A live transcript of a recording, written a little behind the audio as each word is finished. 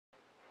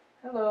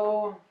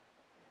Hello.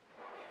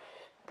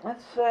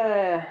 Let's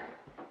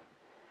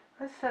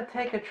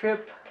take a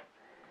trip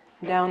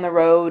down the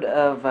road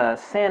of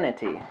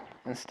sanity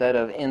instead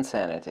of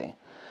insanity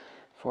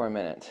for a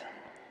minute.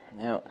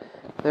 Now,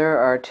 there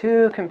are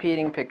two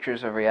competing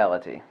pictures of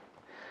reality.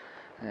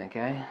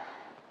 Okay,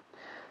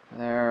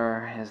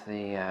 there is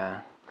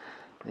the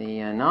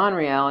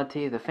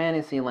non-reality, the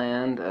fantasy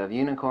land of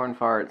unicorn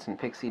farts and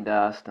pixie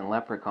dust and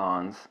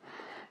leprechauns,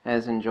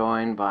 as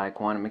enjoined by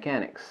quantum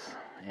mechanics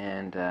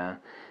and the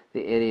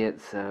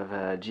idiots of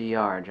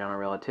GR, General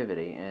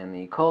Relativity, and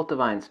the cult of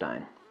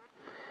Einstein.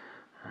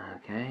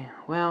 Okay,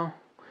 well,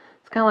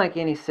 it's kind of like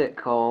any sick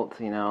cult,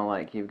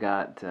 like you've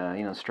got,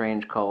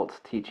 strange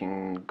cults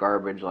teaching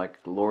garbage like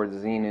Lord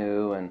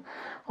Xenu and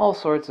all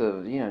sorts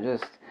of,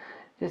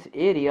 just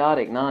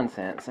idiotic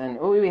nonsense. And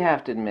we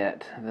have to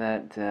admit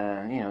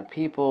that,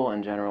 people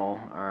in general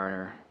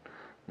are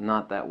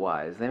not that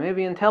wise. They may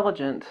be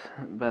intelligent,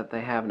 but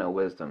they have no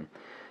wisdom.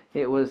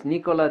 It was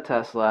Nikola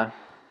Tesla,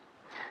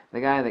 the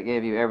guy that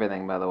gave you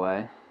everything, by the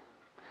way,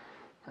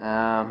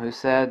 who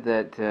said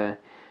that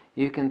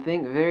you can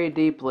think very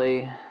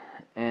deeply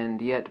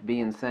and yet be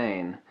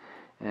insane.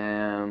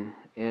 It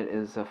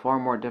is far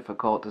more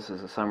difficult, this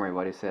is a summary of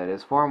what he said,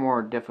 it's far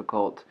more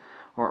difficult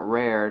or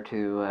rare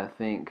to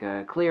think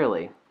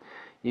clearly.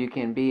 You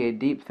can be a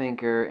deep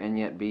thinker and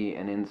yet be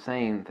an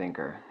insane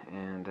thinker,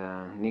 and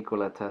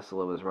Nikola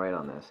Tesla was right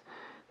on this.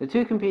 The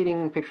two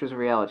competing pictures of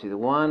reality, the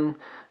one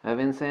of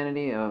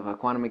insanity, of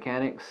quantum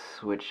mechanics,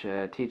 which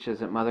teaches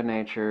that Mother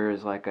Nature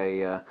is like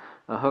a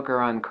hooker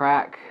on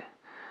crack,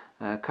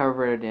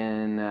 covered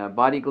in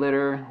body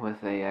glitter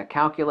with a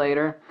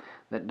calculator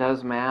that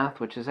does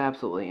math, which is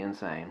absolutely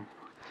insane.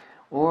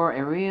 Or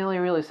a really,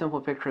 really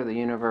simple picture of the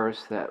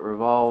universe that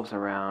revolves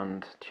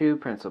around two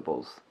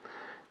principles.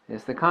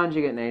 It's the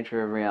conjugate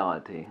nature of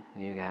reality.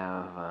 You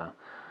have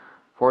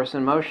force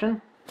and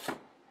motion,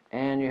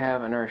 and you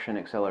have inertia and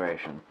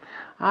acceleration.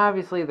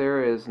 Obviously,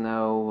 there is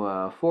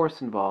no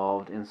force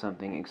involved in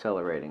something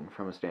accelerating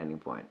from a standing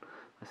point.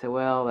 I say,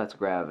 well, that's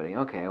gravity.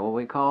 Okay, well,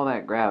 we call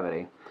that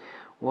gravity.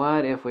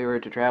 What if we were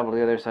to travel to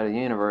the other side of the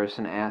universe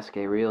and ask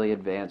a really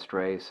advanced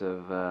race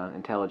of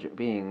intelligent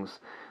beings,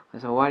 I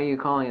say, why are you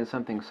calling it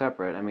something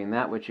separate? I mean,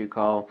 that which you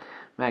call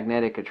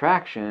magnetic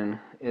attraction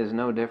is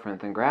no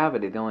different than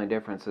gravity. The only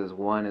difference is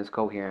one is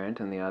coherent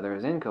and the other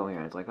is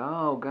incoherent. It's like,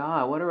 oh,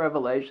 God, what a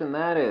revelation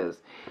that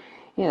is.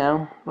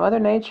 Mother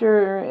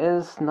Nature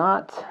is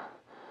not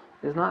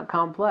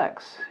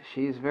complex.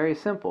 She's very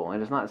simple.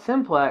 It is not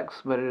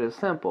simplex, but it is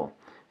simple,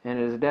 and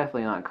it is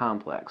definitely not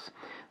complex.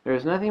 There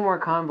is nothing more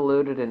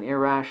convoluted and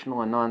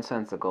irrational and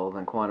nonsensical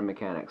than quantum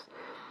mechanics.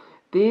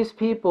 These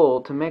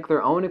people, to make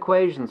their own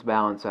equations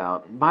balance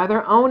out, by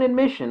their own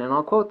admission, and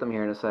I'll quote them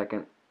here in a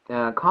second,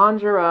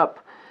 conjure up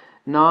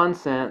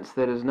nonsense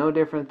that is no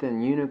different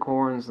than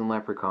unicorns and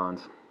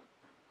leprechauns.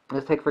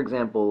 Let's take, for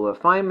example,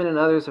 Feynman and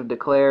others have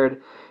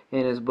declared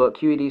in his book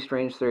QED,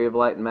 Strange Theory of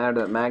Light and Matter,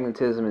 that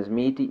magnetism is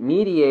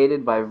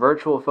mediated by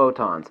virtual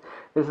photons.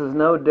 This is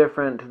no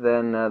different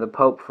than the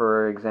Pope,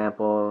 for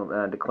example,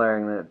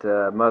 declaring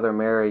that Mother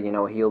Mary,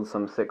 healed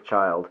some sick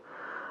child.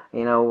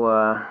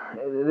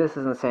 This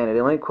is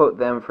insanity. Let me quote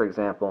them, for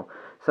example.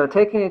 So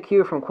taking a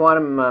cue from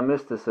quantum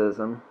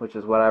mysticism, which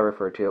is what I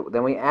refer to,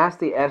 then we ask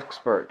the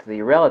expert, the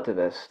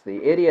relativist,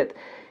 the idiot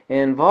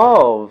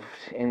involved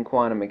in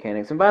quantum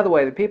mechanics. And by the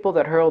way, the people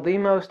that hurl the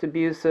most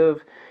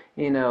abusive,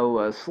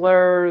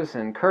 slurs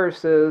and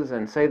curses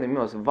and say the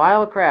most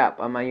vile crap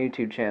on my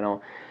YouTube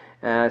channel,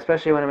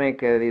 especially when I make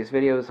these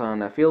videos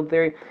on field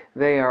theory,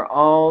 they are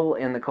all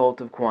in the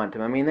cult of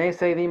quantum. I mean, they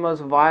say the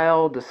most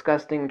vile,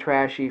 disgusting,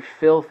 trashy,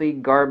 filthy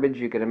garbage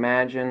you could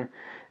imagine.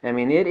 I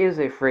mean, it is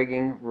a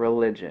frigging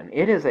religion.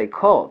 It is a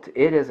cult.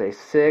 It is a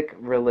sick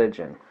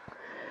religion.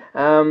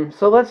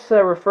 So let's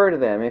refer to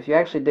them. If you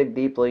actually dig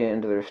deeply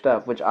into their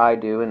stuff, which I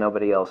do and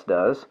nobody else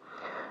does,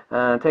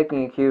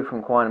 taking a cue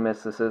from quantum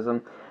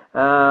mysticism,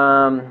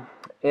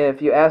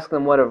 if you ask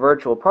them what a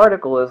virtual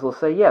particle is, they'll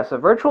say, yes, a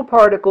virtual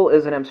particle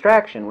is an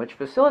abstraction which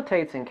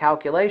facilitates in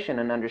calculation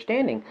and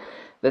understanding.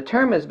 The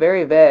term is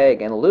very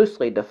vague and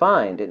loosely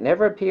defined. It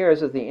never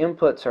appears as the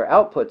inputs or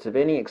outputs of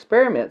any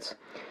experiments.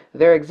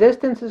 Their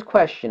existence is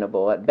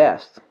questionable at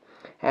best.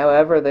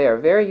 However, they are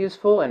very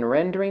useful in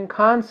rendering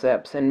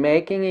concepts and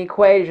making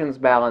equations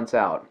balance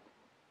out.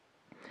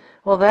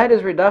 Well, that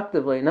is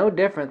reductively no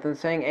different than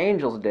saying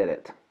angels did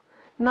it.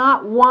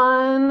 Not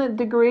one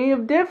degree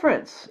of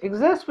difference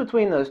exists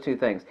between those two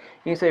things.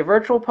 You can say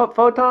virtual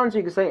photons,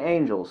 you can say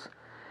angels.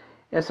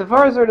 As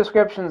far as their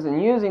descriptions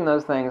and using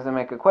those things to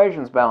make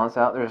equations balance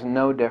out, there's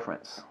no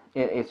difference.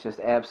 It's just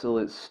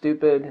absolute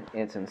stupid.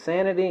 It's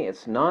insanity.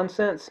 It's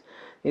nonsense.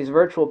 These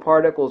virtual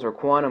particles are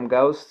quantum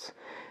ghosts.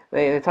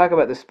 They talk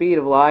about the speed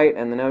of light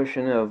and the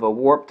notion of a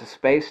warped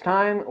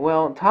space-time.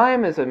 Well,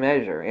 time is a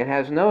measure. It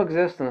has no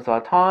existence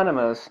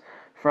autonomous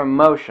from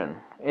motion.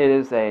 It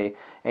is a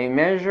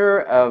measure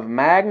of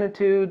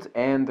magnitudes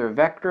and their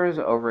vectors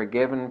over a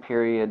given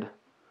period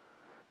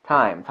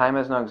time. Time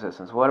has no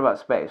existence. What about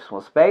space?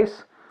 Well,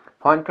 space,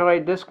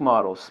 Poincaré disk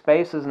model.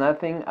 Space is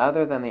nothing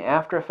other than the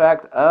after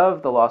effect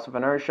of the loss of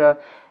inertia.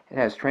 It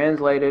has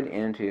translated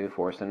into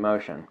force and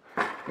motion.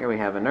 Here we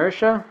have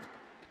inertia,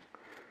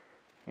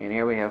 and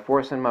here we have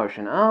force and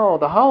motion. Oh,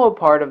 the hollow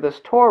part of this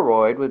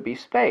toroid would be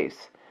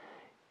space.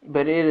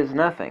 But it is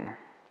nothing.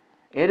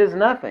 It is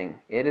nothing.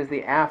 It is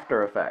the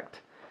after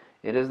effect.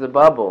 It is the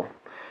bubble.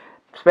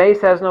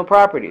 Space has no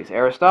properties.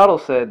 Aristotle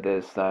said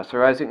this.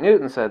 Sir Isaac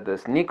Newton said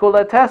this.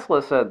 Nikola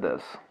Tesla said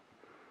this.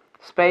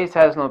 Space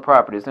has no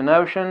properties. The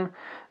notion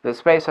that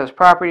space has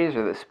properties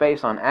or that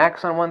space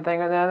acts on one thing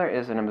or another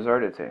is an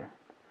absurdity.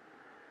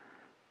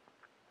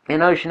 The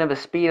notion of a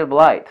speed of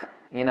light.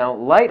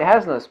 Light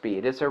has no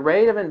speed. It's a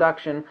rate of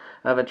induction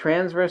of a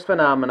transverse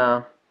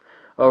phenomena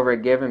over a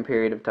given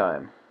period of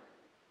time.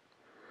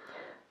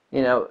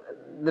 The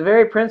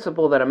very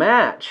principle that a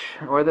match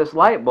or this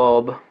light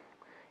bulb,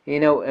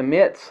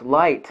 emits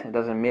light, it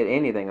doesn't emit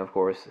anything, of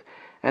course,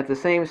 at the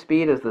same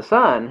speed as the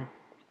sun,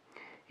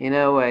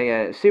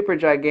 a super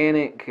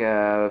gigantic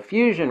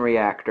fusion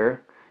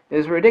reactor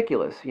is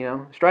ridiculous.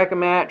 Strike a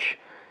match,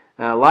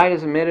 light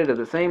is emitted at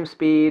the same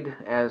speed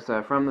as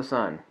from the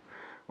sun.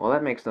 Well,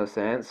 that makes no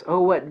sense.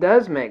 Oh, what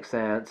does make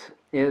sense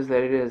is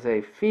that it is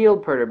a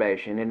field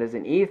perturbation. It is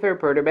an ether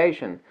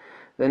perturbation.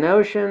 The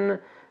notion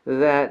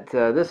that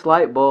this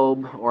light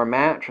bulb or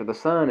match or the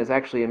sun is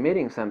actually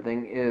emitting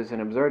something is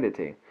an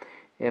absurdity.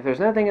 If there's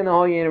nothing in the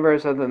whole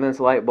universe other than this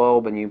light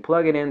bulb and you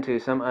plug it into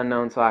some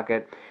unknown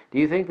socket, do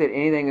you think that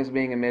anything is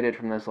being emitted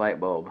from this light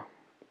bulb?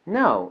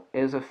 No,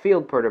 it is a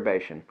field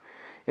perturbation.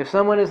 If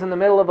someone is in the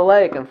middle of a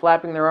lake and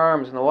flapping their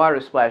arms and the water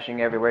is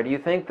splashing everywhere, do you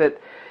think that,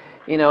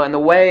 and the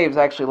waves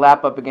actually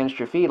lap up against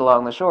your feet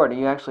along the shore, do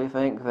you actually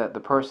think that the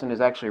person is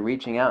actually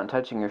reaching out and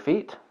touching your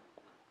feet?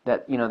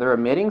 That, they're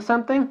emitting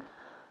something?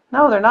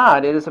 No, they're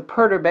not. It is a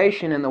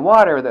perturbation in the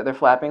water that they're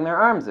flapping their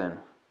arms in.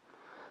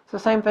 It's the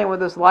same thing with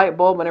this light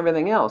bulb and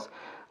everything else.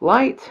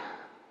 Light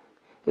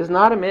is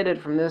not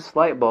emitted from this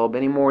light bulb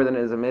any more than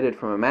it is emitted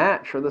from a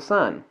match or the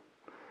sun.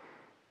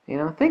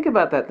 Think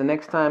about that the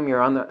next time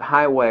you're on the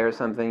highway or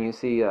something, you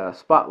see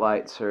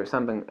spotlights or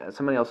something,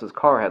 somebody else's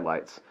car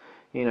headlights,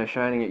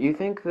 shining at you. You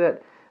think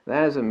that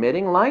that is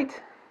emitting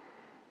light?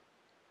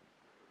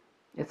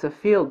 It's a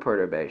field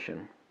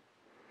perturbation.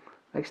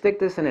 Like, stick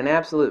this in an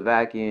absolute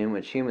vacuum,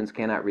 which humans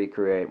cannot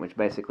recreate, which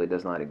basically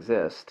does not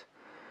exist,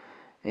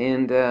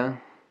 and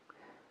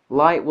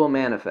light will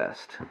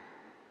manifest.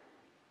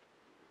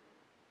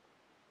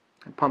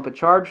 Pump a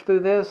charge through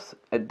this,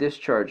 a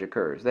discharge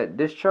occurs. That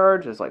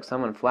discharge is like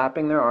someone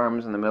flapping their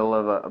arms in the middle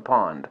of a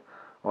pond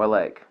or a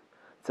lake.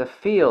 It's a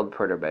field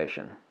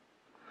perturbation.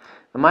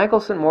 The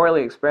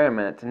Michelson-Morley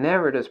experiment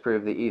never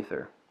disproved the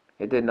ether.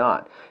 It did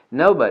not.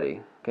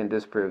 Nobody can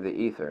disprove the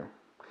ether,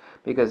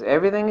 because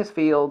everything is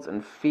fields,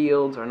 and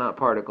fields are not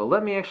particles.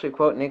 Let me actually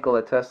quote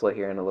Nikola Tesla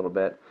here in a little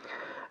bit.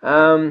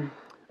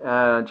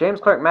 James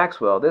Clerk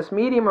Maxwell, this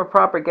medium of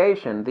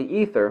propagation, the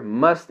ether,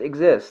 must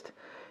exist.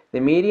 The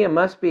medium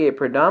must be a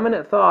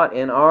predominant thought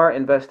in our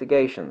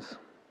investigations.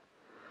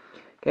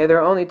 Okay, there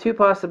are only two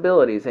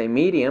possibilities, a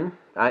medium,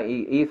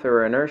 i.e. ether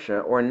or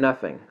inertia, or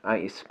nothing,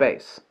 i.e.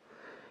 space.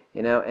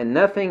 And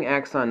nothing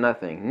acts on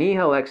nothing.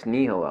 Nihil ex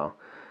nihilo.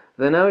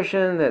 The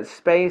notion that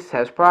space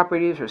has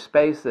properties or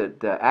space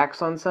that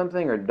acts on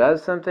something or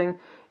does something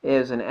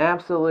is an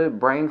absolute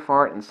brain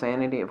fart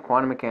insanity of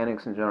quantum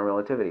mechanics and general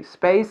relativity.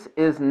 Space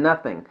is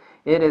nothing.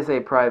 It is a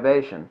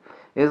privation.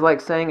 It is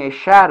like saying a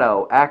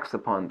shadow acts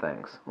upon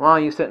things. Well,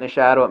 you sit in a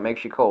shadow, it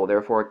makes you cold.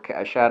 Therefore,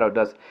 a shadow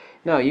does.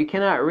 No, you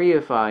cannot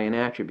reify an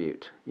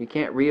attribute. You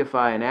can't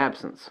reify an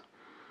absence.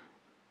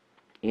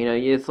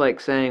 It's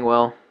like saying,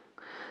 well,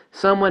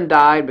 someone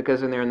died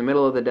because they're in the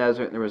middle of the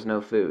desert and there was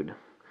no food.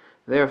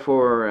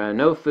 Therefore,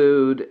 no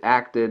food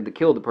acted to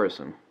kill the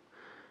person.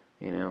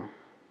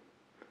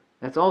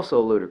 That's also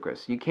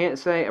ludicrous. You can't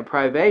say a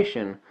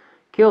privation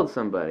killed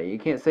somebody. You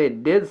can't say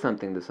it did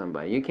something to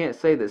somebody. You can't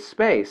say that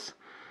space,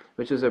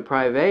 which is a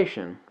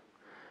privation,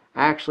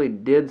 actually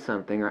did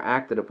something or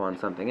acted upon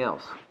something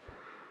else.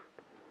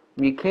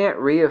 You can't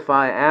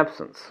reify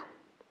absence.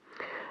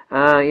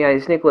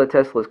 It's Nikola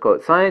Tesla's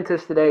quote.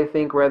 Scientists today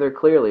think rather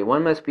clearly.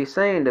 One must be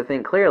sane to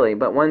think clearly,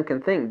 but one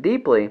can think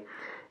deeply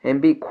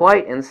and be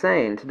quite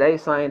insane. Today,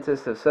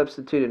 scientists have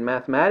substituted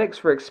mathematics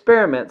for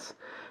experiments,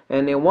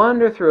 and they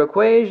wander through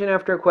equation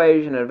after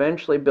equation and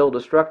eventually build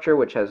a structure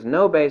which has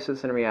no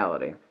basis in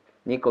reality.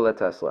 Nikola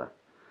Tesla.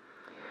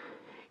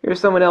 Here's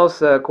someone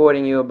else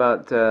quoting you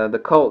about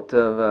the cult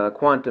of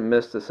quantum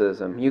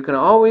mysticism. You can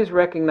always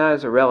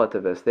recognize a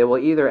relativist. They will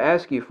either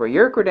ask you for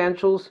your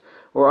credentials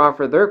or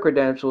offer their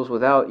credentials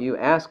without you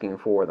asking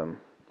for them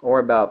or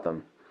about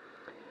them.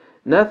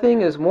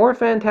 Nothing is more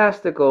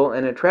fantastical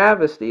and a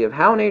travesty of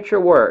how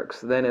nature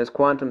works than is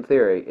quantum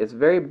theory. Its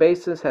very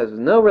basis has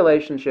no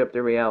relationship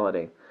to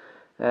reality.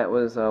 That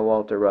was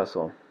Walter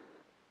Russell.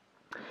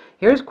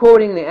 Here's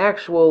quoting the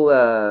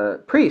actual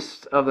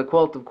priests of the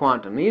cult of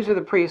quantum. These are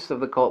the priests of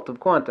the cult of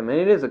quantum, and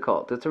it is a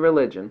cult. It's a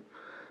religion.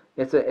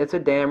 It's a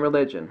damn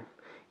religion.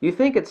 You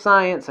think it's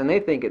science, and they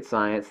think it's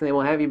science, and they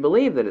will have you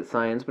believe that it's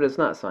science, but it's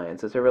not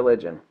science. It's a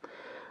religion.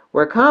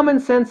 Where common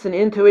sense and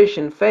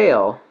intuition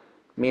fail,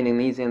 meaning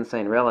these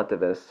insane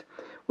relativists,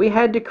 we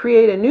had to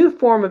create a new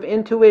form of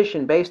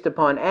intuition based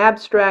upon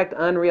abstract,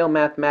 unreal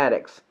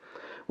mathematics.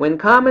 When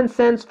common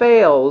sense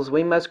fails,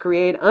 we must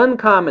create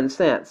uncommon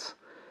sense.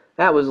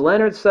 That was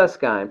Leonard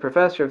Susskind,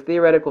 professor of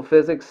theoretical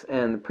physics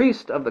and the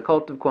priest of the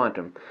cult of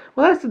quantum.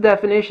 Well, that's the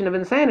definition of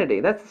insanity.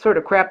 That's the sort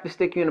of crap they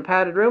stick you in a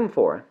padded room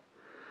for.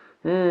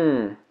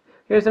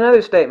 Here's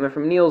another statement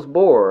from Niels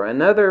Bohr,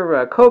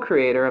 another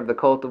co-creator of the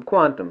cult of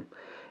quantum.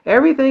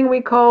 Everything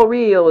we call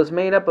real is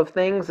made up of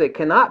things that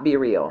cannot be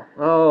real.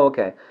 Oh,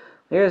 okay.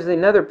 Here's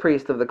another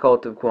priest of the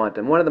cult of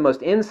quantum, one of the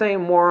most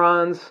insane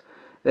morons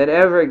that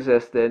ever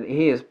existed.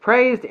 He is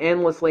praised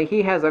endlessly.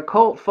 He has a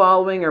cult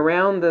following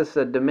around this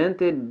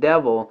demented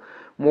devil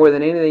more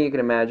than anything you can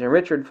imagine.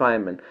 Richard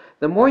Feynman.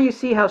 The more you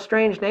see how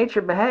strange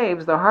nature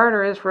behaves, the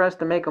harder it is for us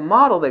to make a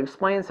model that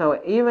explains how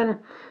even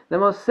the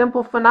most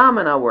simple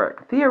phenomena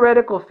work.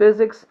 Theoretical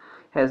physics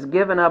has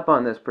given up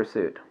on this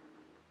pursuit.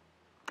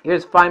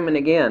 Here's Feynman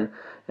again.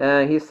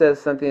 He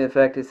says something to the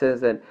effect, he says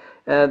that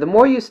the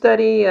more you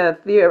study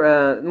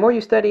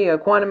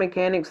quantum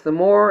mechanics, the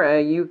more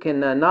you can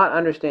not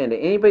understand it.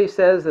 Anybody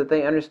says that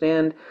they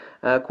understand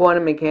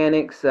quantum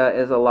mechanics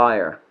is a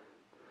liar.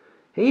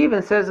 He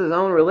even says his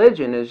own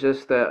religion is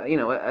just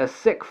a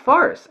sick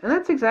farce, and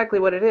that's exactly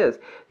what it is.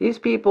 These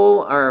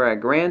people are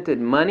granted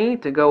money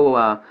to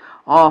go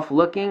off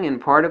looking in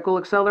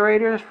particle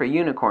accelerators for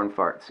unicorn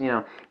farts.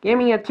 Give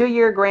me a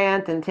 2-year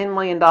grant and $10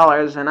 million,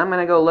 and I'm going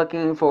to go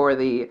looking for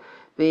the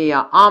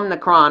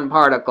Omicron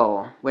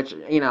particle, which,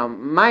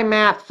 my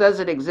math says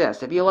it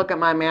exists. If you look at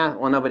my math,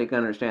 well, nobody can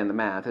understand the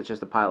math. It's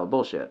just a pile of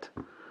bullshit.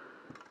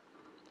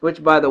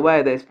 Which, by the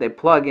way, they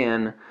plug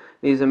in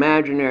these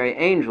imaginary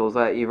angels,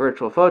 i.e.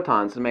 virtual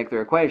photons, to make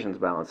their equations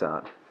balance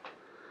out.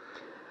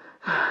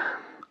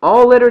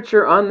 All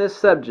literature on this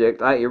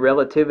subject, i.e.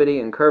 relativity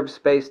and curved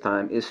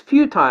space-time, is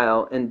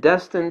futile and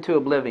destined to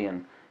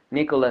oblivion.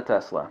 Nikola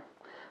Tesla.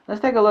 Let's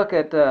take a look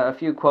at a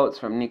few quotes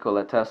from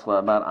Nikola Tesla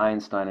about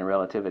Einstein and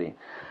relativity.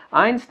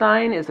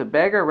 Einstein is a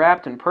beggar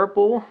wrapped in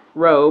purple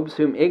robes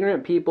whom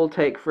ignorant people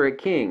take for a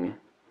king.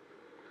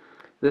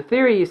 The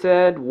theory, he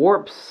said,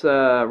 wraps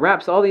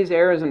all these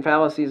errors and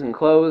fallacies and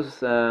clothes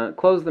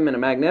them in a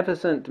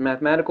magnificent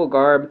mathematical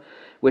garb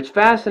which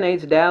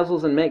fascinates,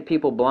 dazzles, and makes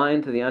people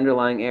blind to the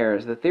underlying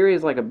errors. The theory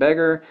is like a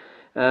beggar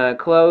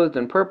clothed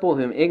in purple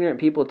whom ignorant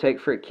people take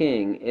for a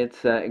king.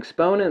 Its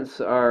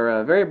exponents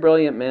are very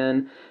brilliant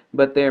men,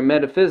 but they are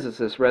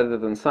metaphysicists rather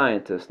than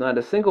scientists. Not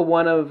a single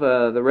one of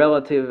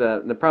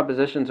the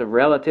propositions of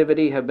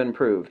relativity have been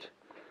proved.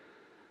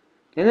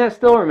 And that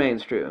still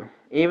remains true,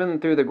 even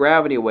through the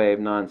gravity wave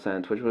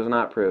nonsense, which was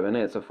not proven.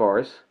 It's a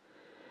farce.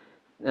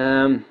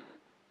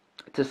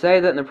 To say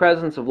that in the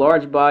presence of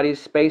large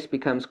bodies, space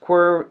becomes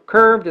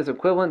curved is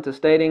equivalent to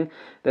stating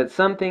that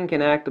something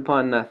can act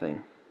upon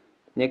nothing.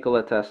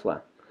 Nikola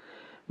Tesla.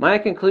 My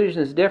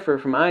conclusions differ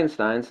from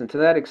Einstein's and to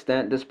that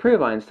extent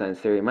disprove Einstein's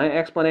theory. My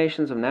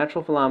explanations of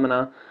natural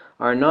phenomena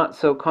are not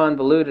so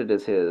convoluted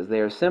as his. They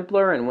are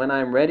simpler, and when I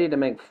am ready to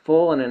make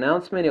full an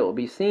announcement, it will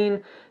be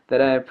seen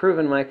that I have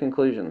proven my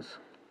conclusions.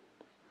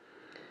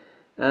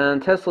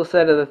 Tesla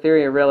said of the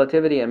theory of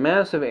relativity, a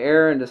massive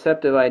error and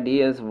deceptive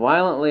ideas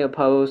violently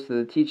opposed to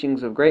the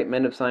teachings of great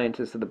men of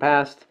scientists of the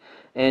past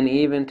and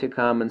even to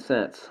common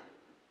sense.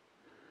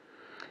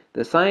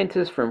 The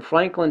scientists from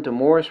Franklin to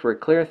Morse were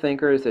clear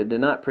thinkers that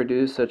did not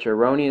produce such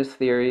erroneous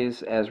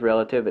theories as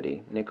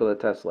relativity. Nikola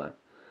Tesla.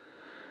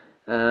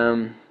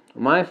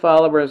 My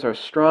followers are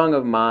strong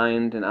of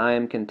mind and I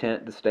am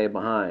content to stay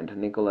behind.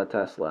 Nikola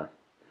Tesla.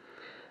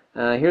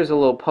 Here's a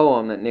little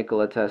poem that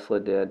Nikola Tesla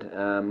did.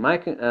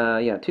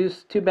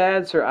 Too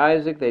bad, Sir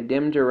Isaac, they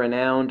dimmed your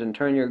renown and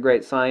turned your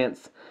great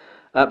science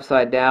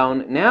upside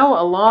down. Now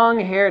a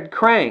long-haired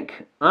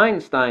crank,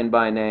 Einstein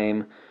by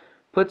name,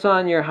 puts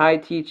on your high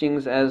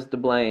teachings as to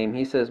blame.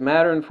 He says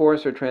matter and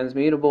force are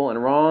transmutable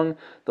and wrong,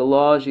 the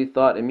laws you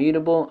thought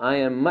immutable. I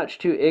am much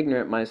too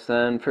ignorant, my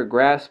son, for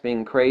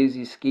grasping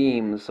crazy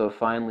schemes so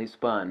finely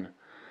spun.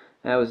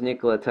 That was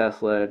Nikola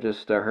Tesla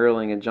just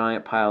hurling a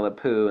giant pile of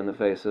poo in the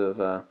face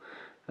of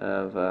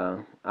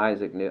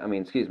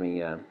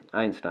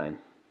Einstein.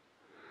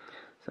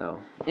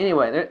 So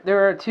anyway,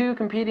 there are two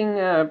competing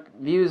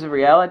views of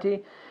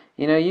reality.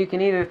 You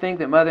can either think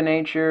that Mother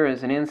Nature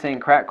is an insane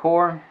crack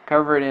core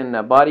covered in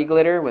body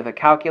glitter with a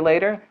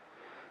calculator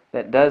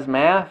that does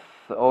math,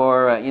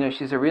 or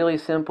she's a really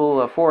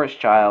simple forest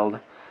child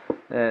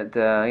that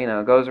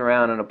goes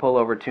around in a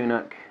pullover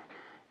tunic.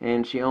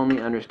 And she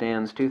only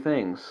understands two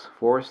things,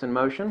 force and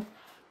motion,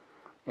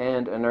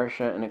 and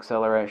inertia and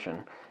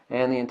acceleration.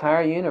 And the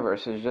entire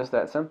universe is just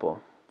that simple.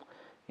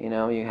 You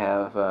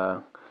have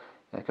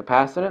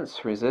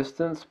capacitance,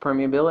 resistance,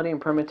 permeability,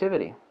 and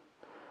permittivity.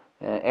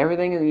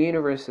 Everything in the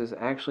universe is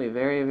actually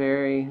very,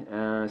 very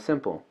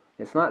simple.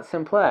 It's not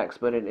simplex,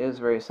 but it is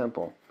very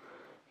simple.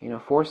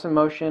 Force and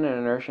motion and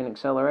inertia and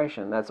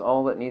acceleration, that's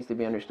all that needs to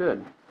be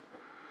understood.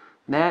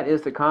 That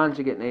is the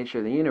conjugate nature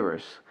of the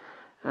universe.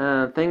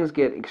 Things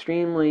get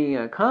extremely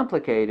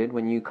complicated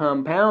when you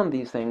compound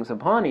these things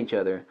upon each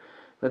other.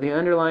 But the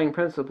underlying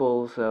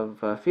principles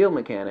of field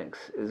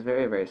mechanics is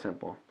very, very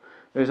simple.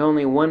 There's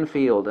only one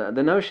field.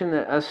 The notion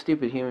that us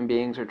stupid human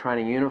beings are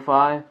trying to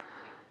unify,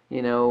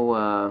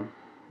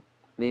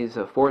 these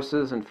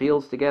forces and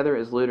fields together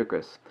is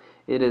ludicrous.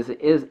 It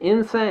is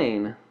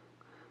insane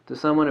to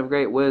someone of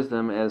great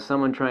wisdom as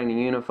someone trying to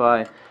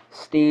unify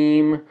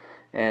steam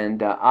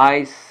and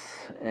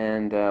ice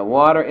and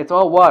water. It's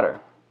all water.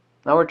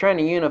 Now we're trying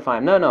to unify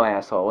them. No,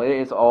 asshole.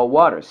 It's all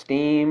water.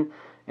 Steam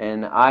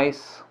and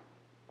ice,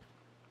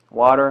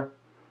 water,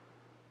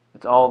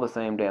 it's all the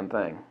same damn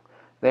thing.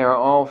 They are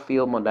all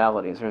field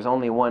modalities. There's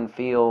only one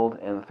field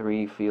and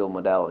three field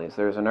modalities.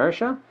 There's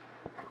inertia,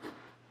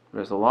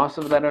 there's the loss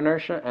of that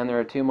inertia, and there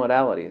are two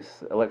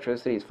modalities.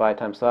 Electricity is phi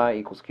times psi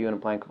equals Q in a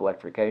Planck of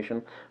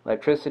electrification.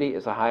 Electricity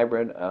is a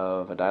hybrid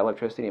of a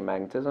dielectricity and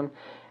magnetism.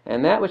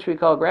 And that which we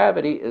call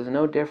gravity is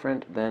no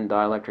different than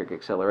dielectric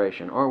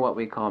acceleration, or what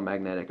we call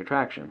magnetic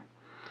attraction.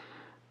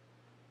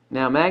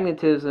 Now,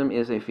 magnetism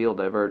is a field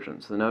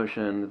divergence. The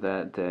notion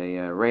that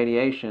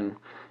radiation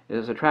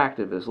is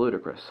attractive is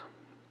ludicrous.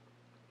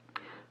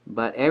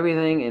 But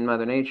everything in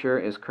Mother Nature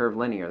is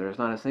curvilinear. There's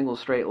not a single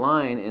straight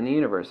line in the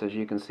universe, as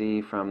you can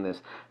see from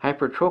this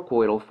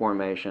hypertrochoidal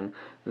formation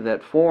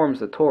that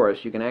forms the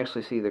torus. You can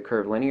actually see the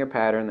curvilinear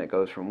pattern that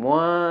goes from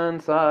one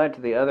side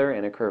to the other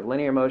in a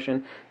curvilinear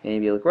motion. And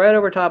if you look right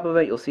over top of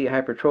it, you'll see a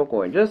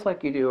hypertrochoid, just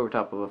like you do over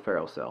top of a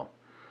ferrocell.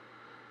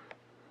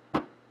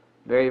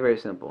 Very, very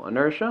simple.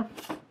 Inertia,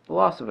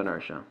 loss of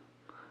inertia.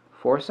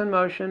 Force and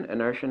motion,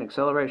 inertia and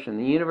acceleration.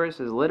 The universe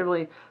is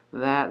literally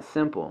that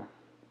simple.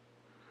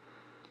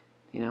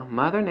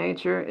 Mother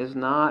Nature is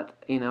not,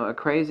 a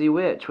crazy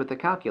witch with a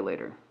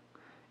calculator,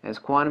 as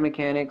quantum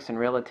mechanics and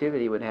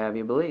relativity would have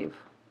you believe.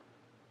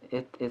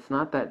 It's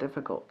not that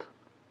difficult.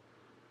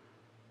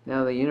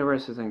 Now, the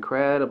universe is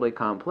incredibly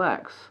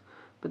complex,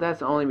 but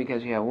that's only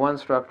because you have one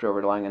structure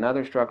overlying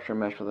another structure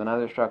meshed with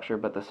another structure,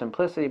 but the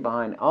simplicity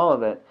behind all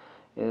of it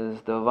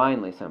is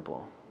divinely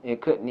simple.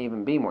 It couldn't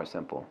even be more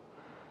simple.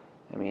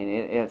 I mean,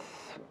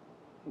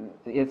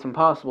 it's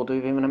impossible to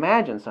even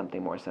imagine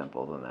something more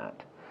simple than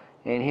that.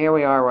 And here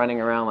we are running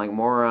around like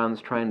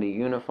morons trying to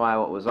unify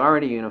what was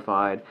already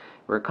unified.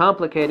 We're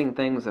complicating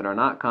things that are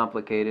not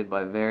complicated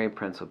by very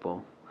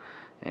principle.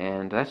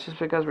 And that's just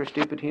because we're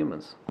stupid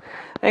humans.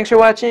 Thanks for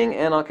watching,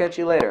 and I'll catch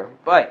you later.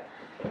 Bye.